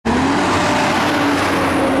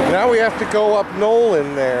we have to go up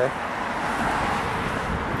Nolan there.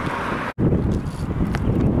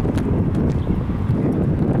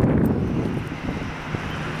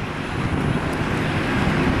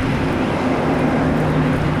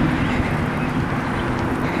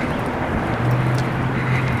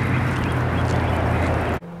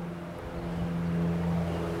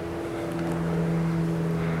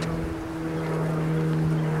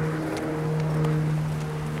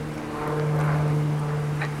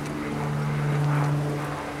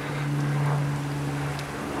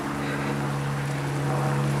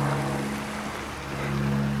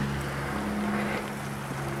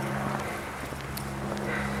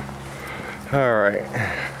 All right.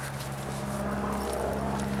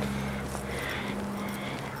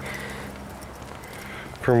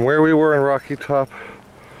 From where we were in Rocky Top,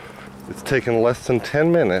 it's taken less than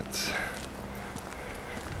 10 minutes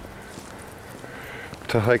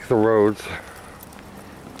to hike the roads.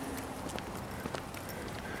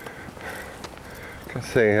 I can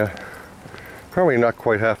say probably not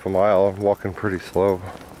quite half a mile. I'm walking pretty slow.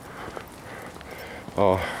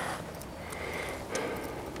 Oh.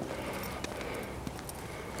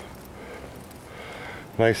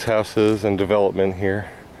 Nice houses and development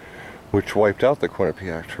here, which wiped out the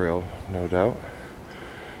Quinnipiac Trail, no doubt.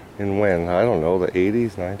 And when? I don't know, the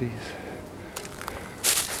 80s, 90s?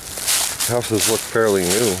 Houses look fairly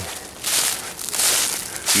new.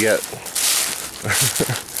 Yet.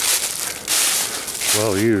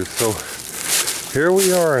 Well used. So here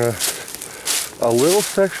we are in a little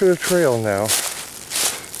section of trail now.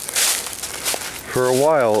 For a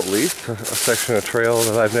while at least, a section of trail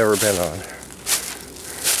that I've never been on.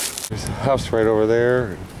 There's a house right over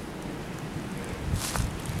there.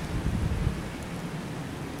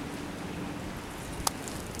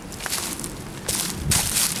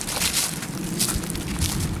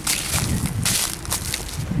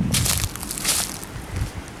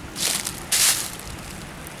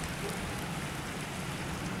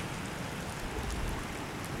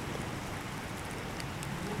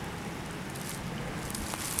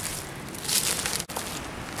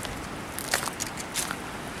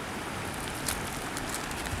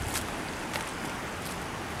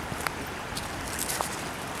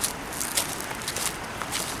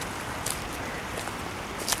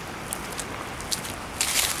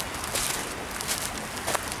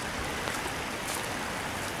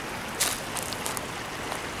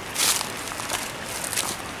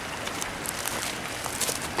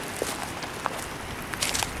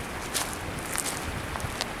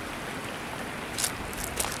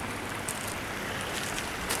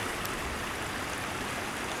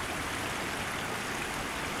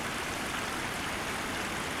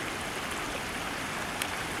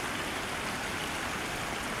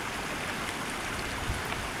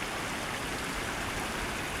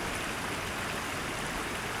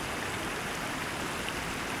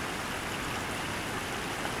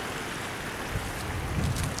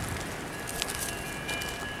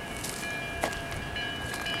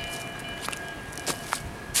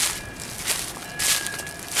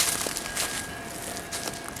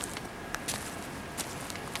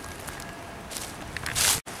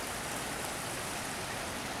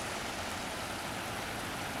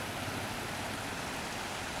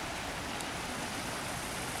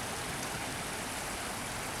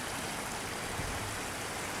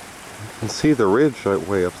 You can see the ridge right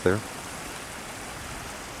way up there.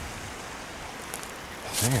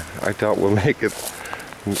 Man, I doubt we'll make it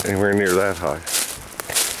anywhere near that high.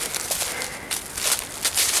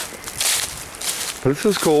 But this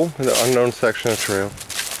is cool, an unknown section of trail.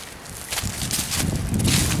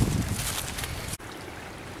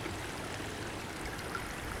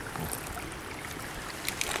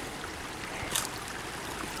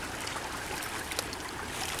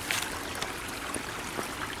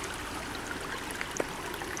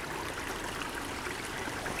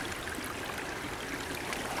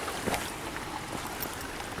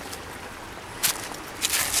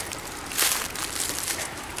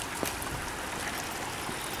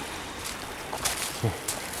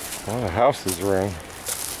 A lot of houses around.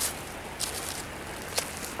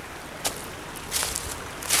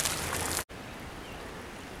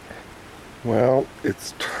 Well,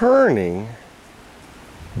 it's turning.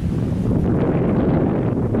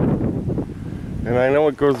 And I know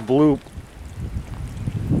it goes blue.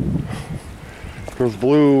 It goes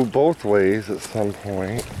blue both ways at some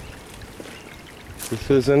point. This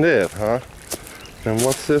isn't it, huh? And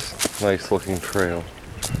what's this nice looking trail?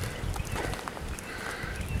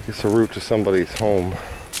 It's a route to somebody's home.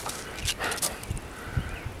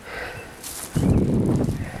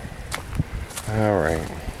 All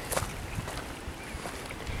right.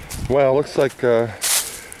 Well, looks like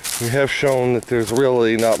we have shown that there's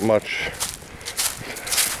really not much,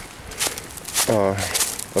 you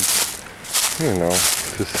know,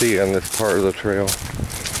 to see on this part of the trail.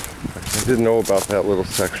 I didn't know about that little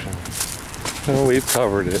section. Well, we've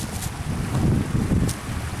covered it.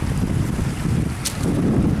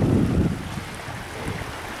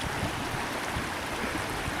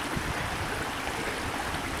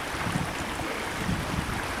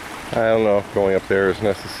 I don't know if going up there is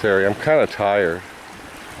necessary. I'm kind of tired.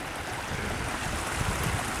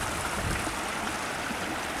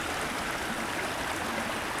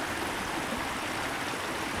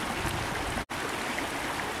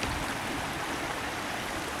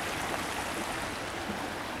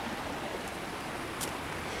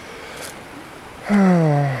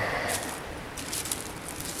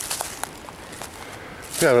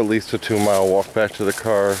 Got at least a 2-mile walk back to the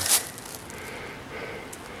car.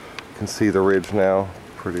 Can see the ridge now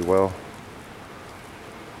pretty well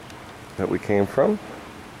that we came from.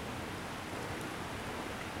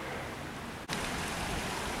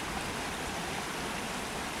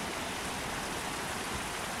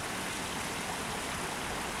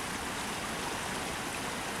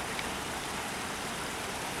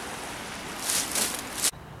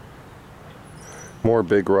 More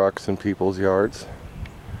big rocks in people's yards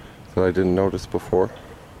that I didn't notice before.